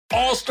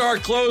All-star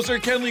closer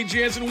Kenley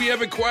Jansen, we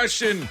have a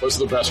question. What's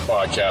the best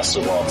podcast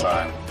of all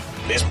time?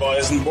 Baseball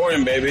isn't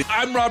boring, baby.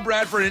 I'm Rob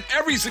Bradford, and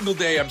every single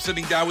day I'm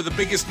sitting down with the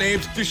biggest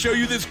names to show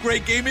you this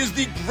great game is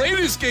the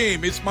greatest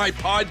game. It's my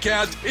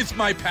podcast. It's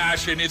my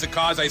passion. It's a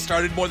cause I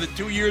started more than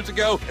 2 years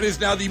ago and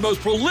is now the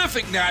most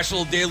prolific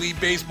national daily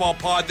baseball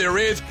pod there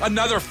is.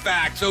 Another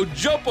fact. So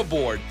jump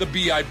aboard the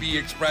BIB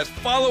Express.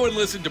 Follow and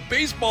listen to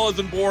Baseball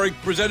Isn't Boring,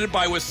 presented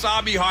by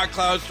Wasabi Hot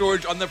Cloud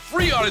Storage on the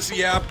free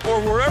Odyssey app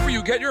or wherever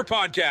you get your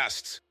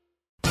podcasts.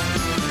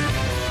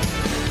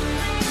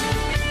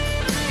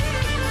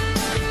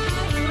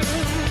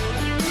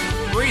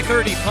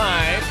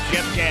 3:35,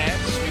 Jeff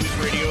Katz, News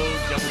Radio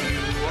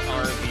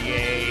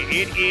WRVA.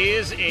 It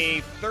is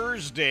a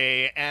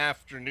Thursday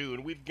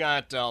afternoon. We've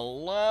got a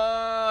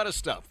lot of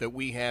stuff that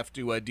we have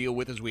to deal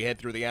with as we head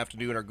through the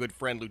afternoon. Our good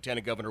friend,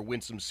 Lieutenant Governor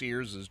Winsome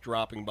Sears, is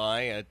dropping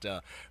by at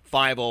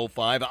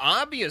 5:05.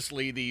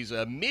 Obviously, these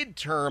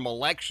midterm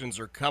elections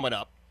are coming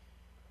up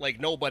like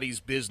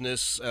nobody's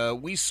business.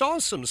 We saw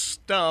some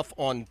stuff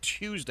on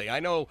Tuesday. I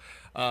know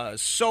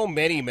so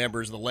many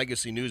members of the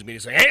Legacy News media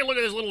say, hey, look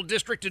at this little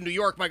district in New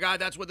York. My God,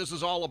 that's what this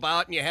is all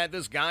about. And you had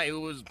this guy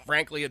who was,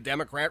 frankly, a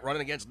Democrat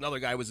running against another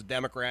guy who was a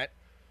Democrat.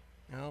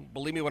 Well,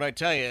 believe me when I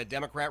tell you, a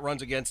Democrat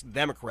runs against a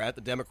Democrat.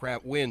 The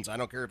Democrat wins. I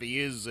don't care if he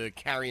is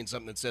carrying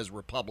something that says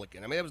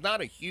Republican. I mean, it was not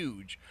a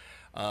huge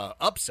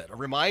upset. I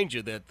remind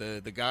you that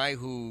the guy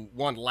who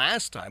won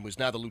last time was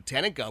now the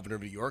lieutenant governor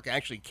of New York,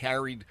 actually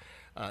carried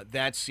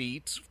that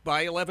seat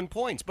by 11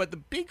 points. But the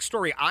big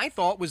story, I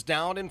thought, was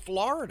down in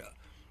Florida,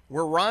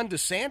 where Ron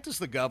DeSantis,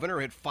 the governor,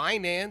 had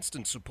financed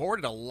and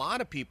supported a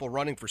lot of people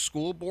running for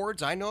school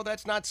boards. I know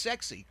that's not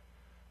sexy,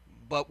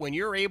 but when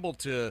you're able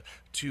to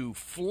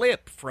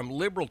flip from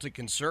liberal to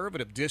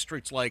conservative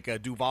districts like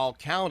Duval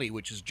County,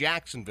 which is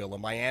Jacksonville,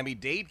 and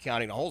Miami-Dade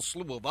County, and a whole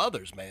slew of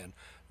others, man,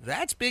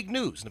 that's big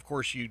news. And, of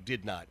course, you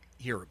did not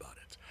hear about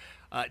it.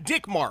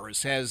 Dick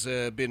Morris has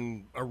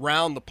been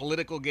around the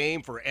political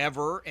game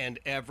forever and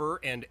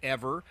ever and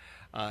ever.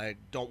 I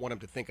don't want him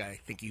to think I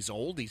think he's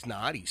old. He's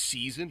not. He's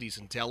seasoned. He's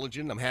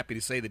intelligent. I'm happy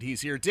to say that he's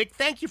here. Dick,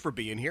 thank you for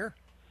being here.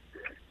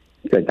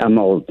 Good. I'm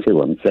old,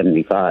 too. I'm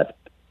 75.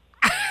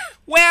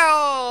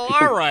 Well,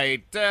 all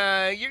right.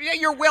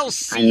 You're well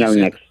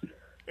seasoned.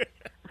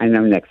 I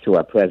know next to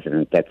our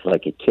president, that's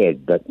like a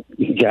kid, but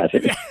you got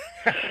it.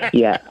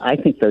 Yeah, I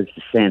think those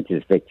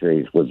DeSantis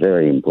victories were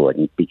very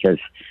important because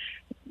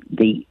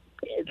the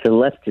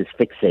left is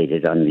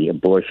fixated on the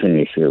abortion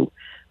issue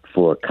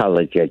for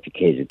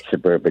college-educated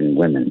suburban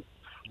women.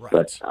 Right.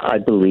 But I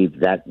believe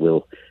that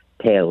will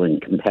pale in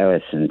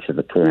comparison to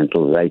the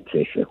parental rights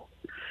issue.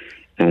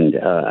 And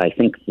I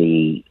think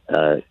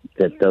that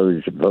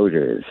those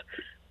voters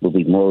will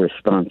be more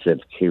responsive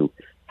to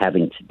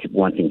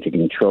wanting to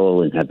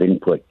control and have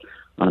input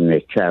on their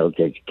child's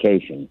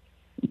education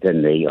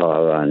than they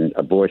are on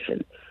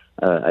abortion.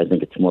 I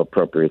think it's more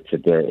appropriate to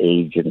their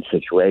age and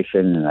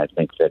situation, and I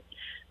think that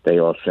they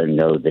also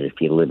know that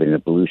if you live in a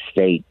blue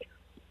state,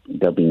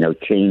 there'll be no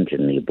change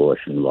in the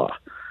abortion law.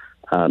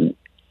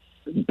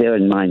 Bear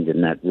in mind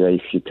in that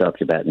race you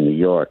talked about in New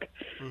York,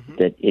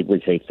 that it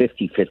was a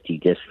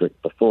 50-50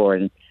 district before,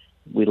 and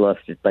we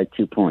lost it by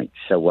 2 points.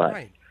 So what?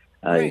 Right.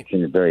 It's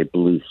in a very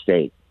blue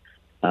state.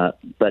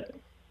 But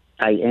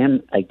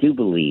I do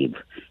believe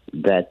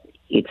that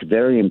it's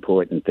very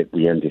important that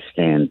we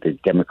understand the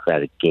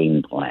Democratic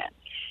game plan.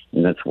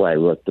 And that's why I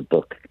wrote the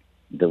book,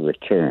 The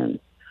Return.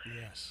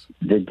 Yes.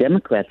 The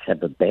Democrats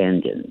have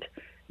abandoned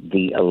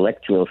the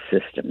electoral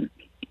system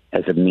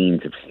as a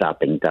means of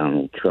stopping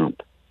Donald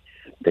Trump.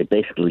 They've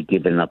basically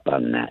given up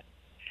on that.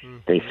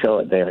 They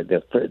saw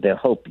their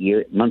hope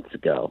months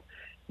ago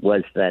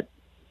was that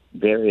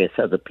various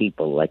other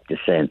people like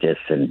DeSantis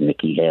and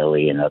Nikki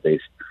Haley and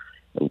others,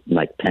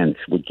 like Pence,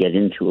 would get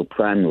into a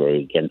primary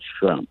against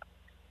Trump.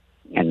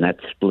 And that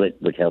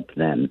split would help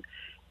them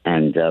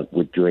and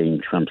would drain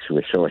Trump's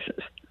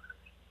resources.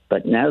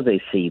 But now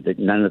they see that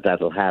none of that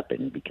will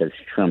happen because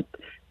Trump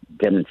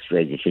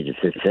demonstrated his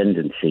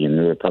ascendancy in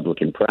the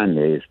Republican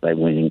primaries by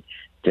winning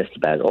just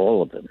about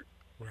all of them.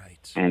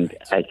 Right. And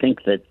I think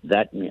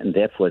and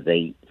therefore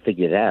they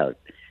figured out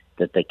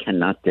that they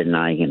cannot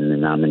deny him the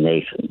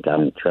nomination.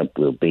 Donald Trump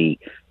will be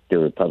the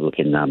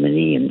Republican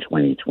nominee in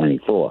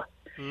 2024.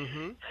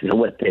 So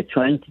what they're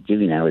trying to do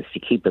now is to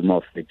keep him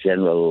off the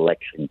general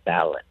election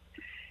ballot.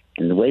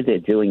 And the way they're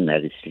doing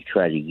that is to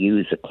try to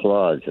use a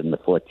clause in the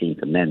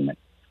 14th Amendment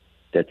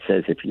that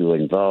says if you're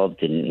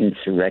involved in an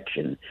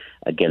insurrection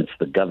against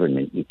the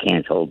government, you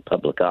can't hold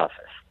public office.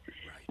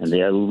 Right. And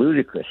they are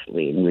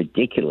ludicrously and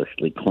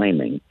ridiculously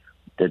claiming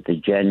that the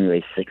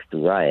January 6th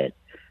riot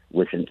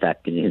was in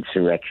fact an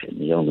insurrection,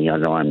 the only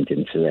unarmed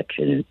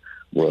insurrection in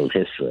world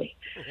history.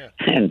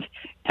 Yeah.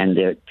 And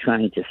they're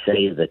trying to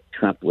say that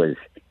Trump was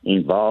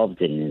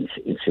involved in an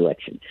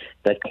insurrection.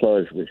 That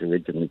clause was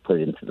originally put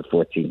into the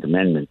 14th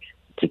Amendment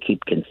to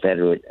keep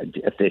Confederate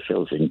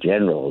officials and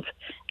generals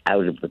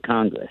out of the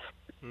Congress.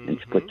 And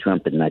to put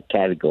Trump in that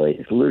category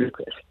is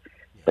ludicrous.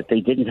 But they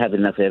didn't have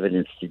enough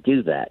evidence to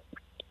do that.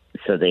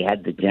 So they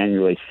had the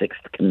January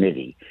 6th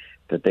committee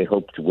that they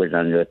hoped would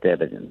unearth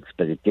evidence,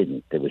 but it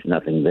didn't. There was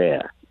nothing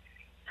there.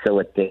 So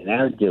what they're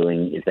now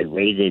doing is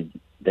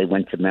they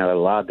went to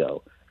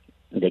Mar-a-Lago.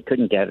 They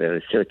couldn't get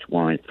a search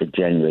warrant for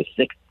January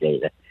 6th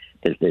data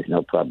because there's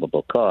no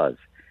probable cause.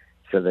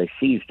 So they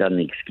seized on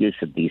the excuse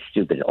of these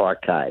stupid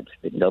archives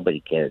that nobody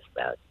cares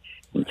about.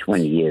 In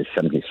 20 years,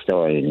 some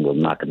historian will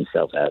knock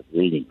himself out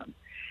reading them.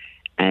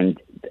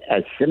 And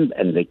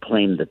they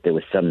claimed that there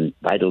were some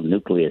vital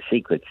nuclear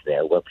secrets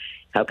there. Well,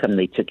 how come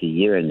they took a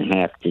year and a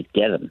half to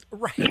get them?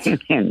 Right.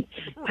 and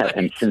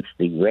since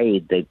the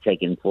raid, they've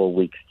taken 4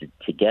 weeks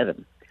to get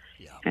them.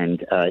 Yeah.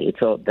 And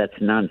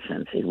that's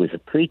nonsense. It was a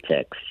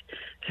pretext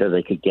so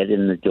they could get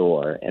in the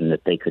door and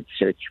that they could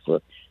search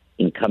for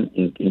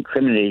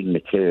incriminating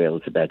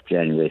materials about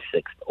January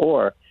 6th,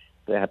 or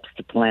perhaps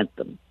to plant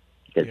them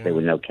because there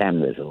were no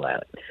cameras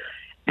allowed.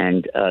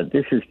 And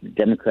this is the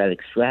Democratic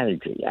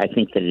strategy. I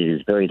think that it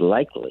is very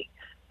likely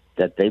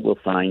that they will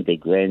find a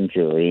grand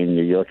jury in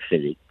New York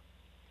City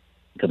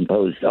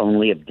composed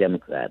only of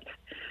Democrats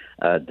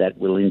that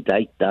will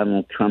indict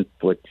Donald Trump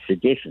for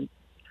sedition.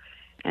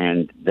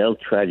 And they'll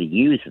try to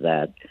use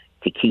that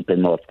to keep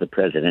him off the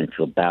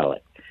presidential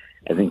ballot.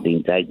 I think the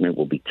indictment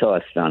will be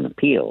tossed on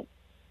appeal,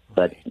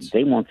 but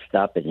they won't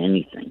stop at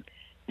anything.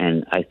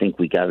 And I think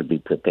we got to be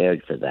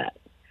prepared for that.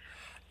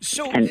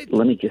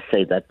 Let me just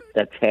say that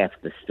that's half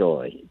the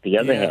story. The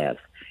other half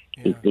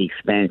is the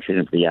expansion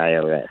of the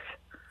IRS,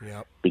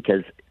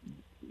 because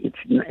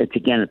it's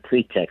again a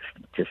pretext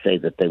to say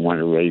that they want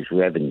to raise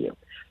revenue.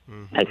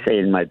 Mm-hmm. I say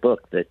in my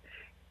book that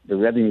the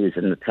revenue is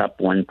in the top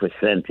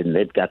 1%, and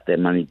they've got their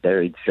money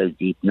buried so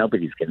deep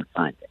nobody's going to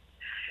find it.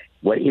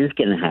 What is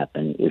going to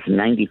happen is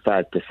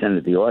 95%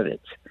 of the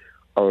audits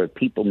are of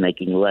people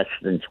making less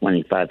than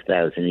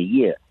 $25,000 a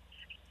year.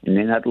 And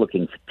they're not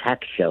looking for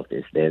tax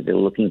shelters there. They're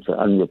looking for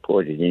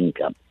unreported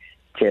income,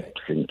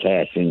 tips and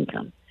cash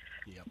income.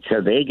 Yep.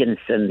 So they're going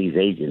to send these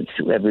agents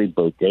to every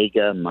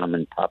bodega,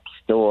 mom-and-pop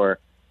store,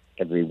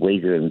 every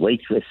waiter and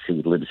waitress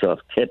who lives off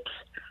tips,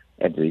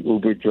 every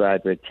Uber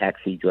driver,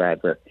 taxi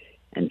driver,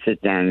 and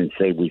sit down and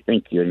say, we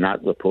think you're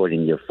not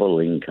reporting your full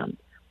income.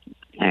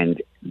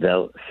 And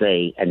they'll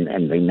say, and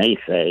they may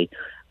say,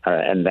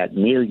 and that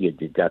meal you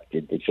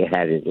deducted that you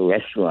had at a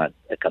restaurant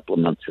a couple of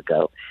months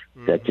ago,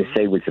 that you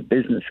say was a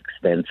business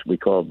expense, we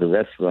called the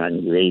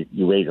restaurant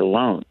you ate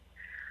alone.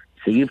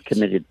 So you've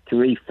committed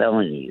 3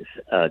 felonies,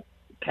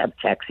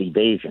 tax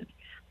evasion.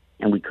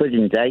 And we could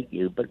indict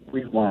you, but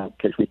we won't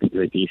because we think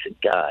you're a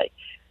decent guy.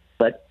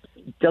 But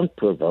don't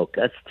provoke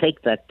us.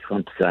 Take that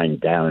Trump sign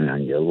down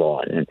on your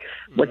lawn. And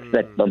what's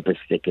that bumper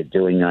sticker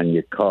doing on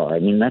your car? I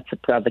mean, that's a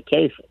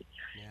provocation.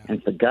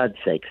 And for God's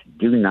sakes,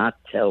 do not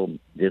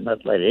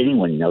let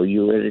anyone know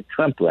you were at a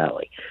Trump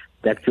rally.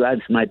 That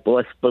drives my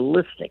boss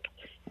ballistic.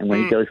 And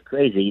when he goes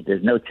crazy,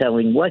 there's no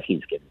telling what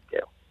he's going to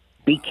do.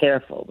 Be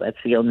careful. That's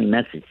the only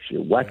message to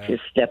you. Watch your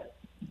step,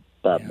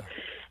 bub.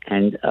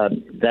 And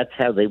that's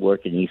how they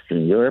work in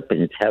Eastern Europe,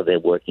 and it's how they're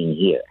working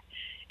here.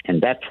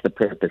 And that's the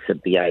purpose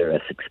of the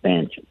IRS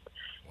expansion.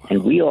 Wow.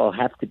 And we all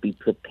have to be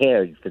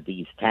prepared for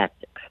these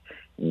tactics.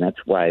 And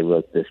that's why I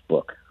wrote this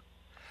book.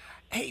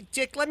 Hey,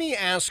 Dick, let me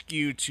ask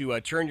you to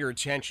turn your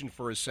attention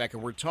for a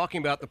second. We're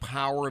talking about the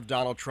power of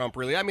Donald Trump,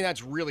 really. I mean,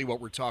 that's really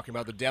what we're talking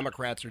about. The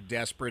Democrats are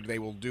desperate. They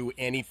will do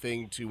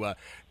anything to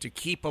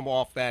keep him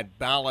off that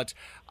ballot.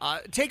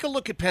 Take a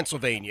look at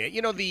Pennsylvania.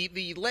 You know,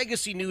 the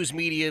legacy news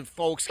media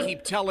folks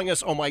keep telling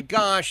us, oh, my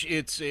gosh,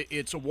 it's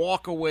a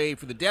walk away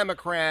for the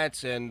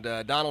Democrats, and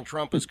Donald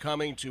Trump is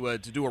coming to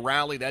do a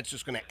rally. That's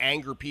just going to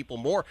anger people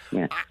more.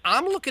 Yeah.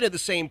 I'm looking at the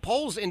same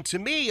polls, and to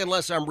me,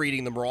 unless I'm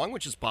reading them wrong,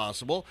 which is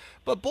possible,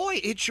 but boy,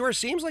 it sure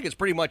seems like it's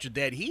pretty much a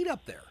dead heat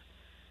up there.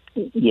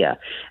 Yeah,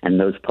 and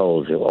those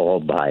polls are all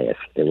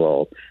biased. They're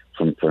all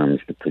from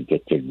firms that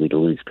predicted we'd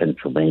lose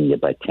Pennsylvania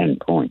by 10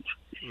 points.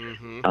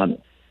 Mm-hmm.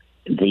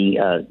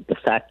 The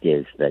fact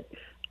is that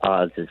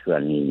Oz is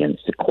running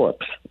against a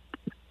corpse.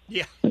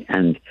 Yeah,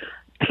 and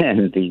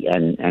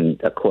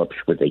a corpse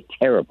with a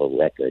terrible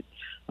record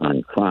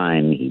on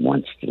crime. He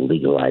wants to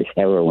legalize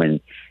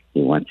heroin.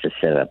 He wants to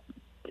set up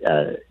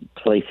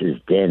places,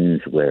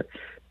 dens where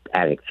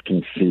addicts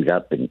can shoot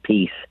up in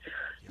peace,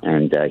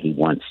 and he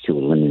wants to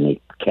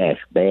eliminate cash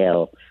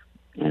bail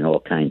and all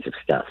kinds of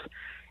stuff.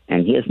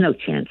 And he has no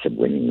chance of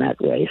winning that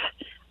race.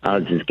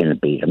 Oz is going to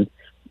beat him.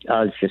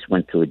 Oz just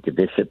went through a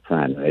divisive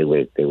primary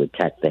where they would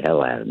attack the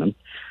hell out of him,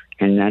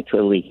 and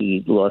naturally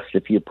he lost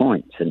a few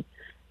points, and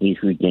he's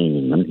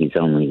regaining them. He's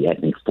only, I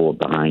think, 4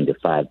 behind or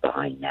 5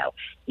 behind now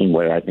in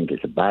what I think is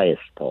a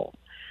biased poll.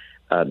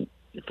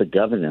 For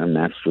Governor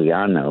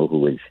Mastriano,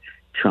 who is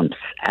Trump's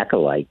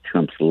acolyte,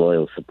 Trump's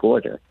loyal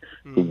supporter,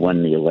 who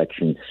won the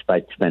election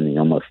despite spending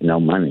almost no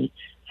money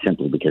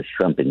simply because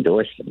Trump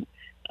endorsed him,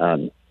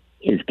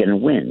 is going to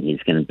win.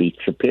 He's going to beat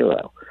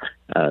Shapiro.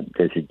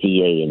 There's a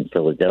DA in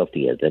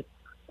Philadelphia that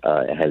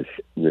has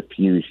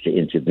refused to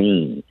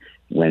intervene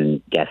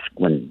when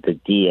the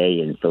DA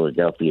in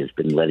Philadelphia has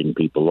been letting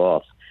people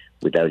off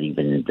without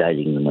even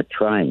indicting them or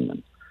trying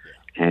them.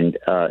 And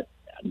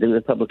the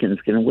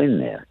Republicans going to win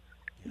there.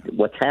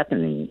 What's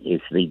happening is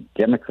the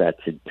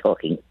Democrats are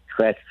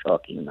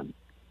trash-talking them.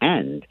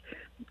 And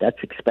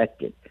that's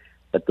expected.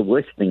 But the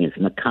worst thing is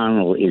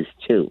McConnell is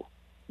too.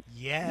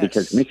 Yes.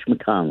 Because Mitch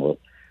McConnell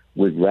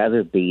would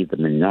rather be the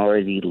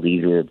minority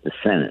leader of the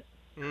Senate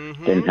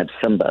than have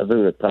some other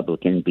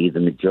Republican be the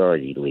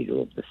majority leader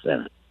of the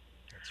Senate.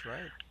 That's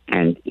right.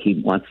 And he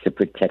wants to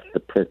protect the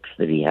perks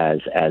that he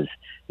has as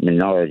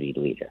minority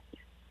leader,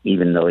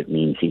 even though it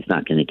means he's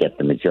not going to get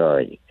the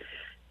majority.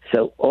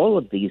 So all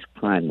of these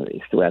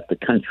primaries throughout the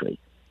country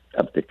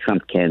of the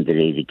Trump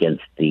candidate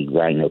against the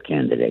Rhino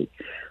candidate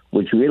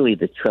was really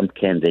the Trump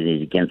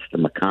candidate against the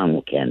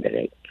McConnell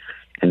candidate.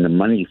 And the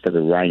money for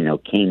the Rhino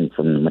came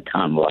from the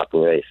McConnell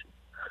operation.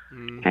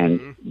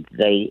 And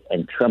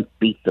Trump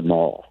beat them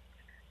all.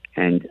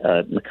 And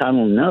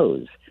McConnell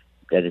knows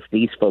that if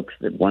these folks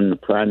that won the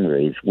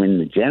primaries win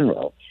the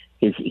general,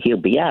 he'll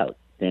be out.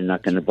 They're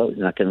not going to vote,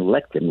 not going to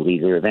elect him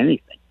leader of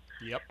anything.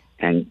 Yep.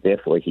 And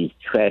therefore he's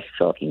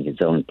trash-talking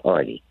his own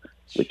party,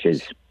 which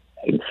is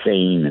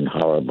insane and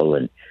horrible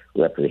and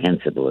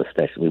reprehensible,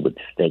 especially with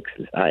the stakes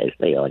as high as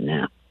they are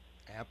now.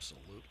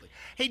 Absolutely.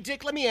 Hey,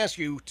 Dick, let me ask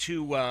you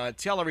to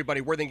tell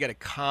everybody where they can get a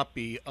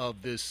copy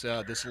of this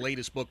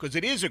latest book, because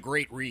it is a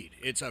great read.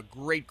 It's a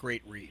great,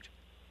 great read.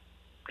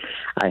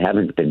 I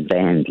haven't been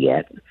banned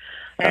yet,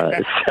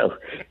 so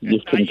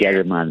you can get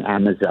them on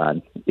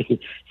Amazon.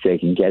 So you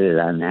can get it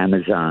on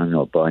Amazon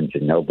or Barnes &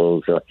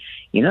 Nobles or,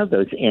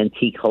 those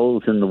antique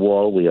holes in the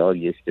wall we all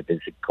used to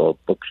visit called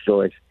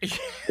bookstores.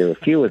 There are a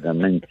few of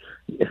them, and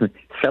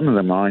some of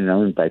them aren't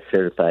owned by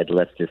certified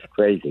leftist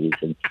crazies,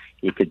 and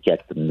you could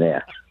get them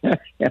there.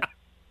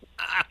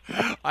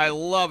 I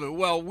love it.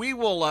 Well,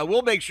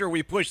 we'll make sure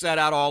we push that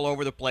out all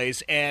over the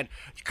place. And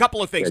a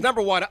couple of things. Good.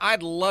 Number one,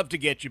 I'd love to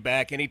get you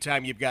back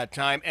anytime you've got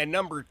time. And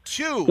number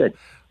two, Good.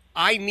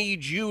 I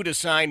need you to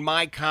sign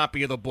my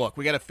copy of the book.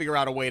 We got to figure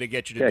out a way to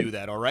get you to Good. do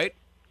that, all right?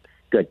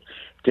 Good.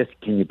 Just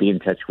can you be in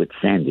touch with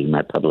Sandy,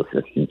 my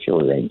publicist, and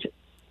she'll arrange it.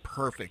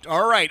 Perfect.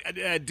 All right,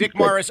 Dick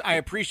Morris, I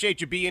appreciate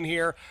you being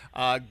here.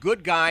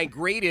 Good guy,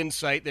 great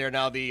insight there.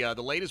 Now, the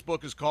latest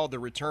book is called The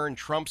Return,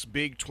 Trump's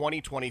Big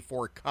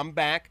 2024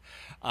 Comeback.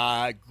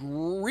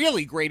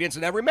 Really great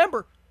insight. Now,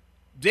 remember,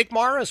 Dick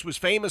Morris was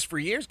famous for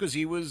years because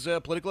he was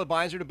a political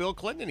advisor to Bill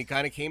Clinton, and he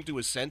kind of came to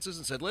his senses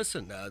and said,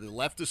 listen, the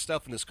leftist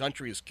stuff in this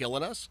country is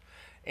killing us.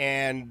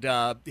 And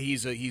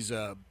he's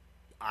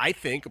I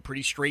think, a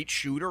pretty straight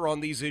shooter on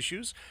these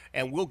issues,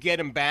 and we'll get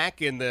him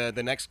back in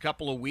the next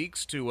couple of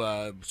weeks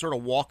to sort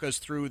of walk us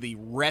through the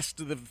rest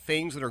of the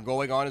things that are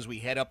going on as we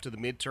head up to the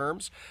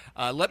midterms.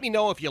 Let me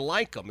know if you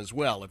like them as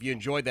well, if you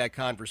enjoyed that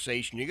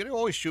conversation. You can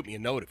always shoot me a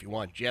note if you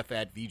want,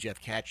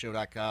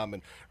 jeff@thejeffcatshow.com.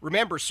 And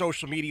remember,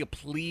 social media,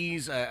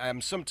 please.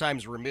 I'm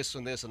sometimes remiss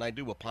on this, and I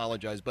do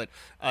apologize, but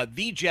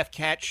The Jeff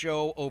Katz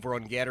Show over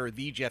on Getter,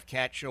 The Jeff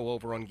Katz Show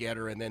over on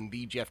Getter, and then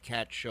The Jeff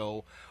Katz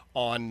Show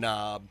on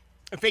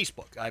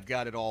Facebook. I've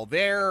got it all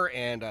there,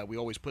 and we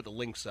always put the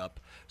links up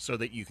so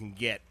that you can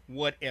get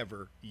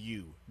whatever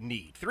you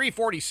need.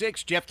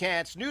 346, Jeff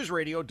Katz, News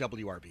Radio,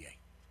 WRBA.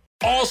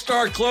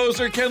 All-star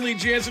closer Kenley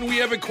Jansen, we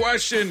have a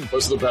question.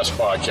 What's the best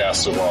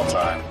podcast of all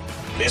time?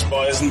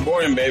 Baseball isn't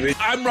boring, baby.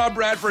 I'm Rob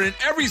Bradford, and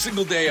every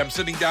single day I'm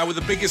sitting down with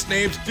the biggest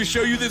names to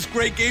show you this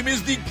great game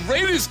is the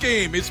greatest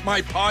game. It's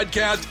my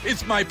podcast.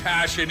 It's my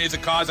passion. It's a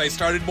cause I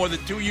started more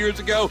than 2 years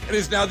ago and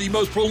is now the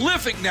most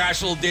prolific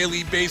national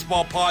daily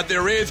baseball pod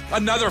there is.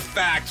 Another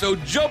fact, so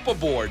jump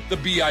aboard the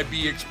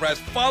BIB Express.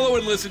 Follow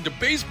and listen to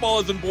Baseball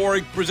Isn't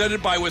Boring,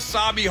 presented by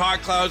Wasabi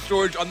Hot Cloud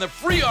Storage on the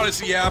free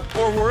Odyssey app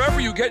or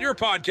wherever you get your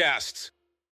podcasts.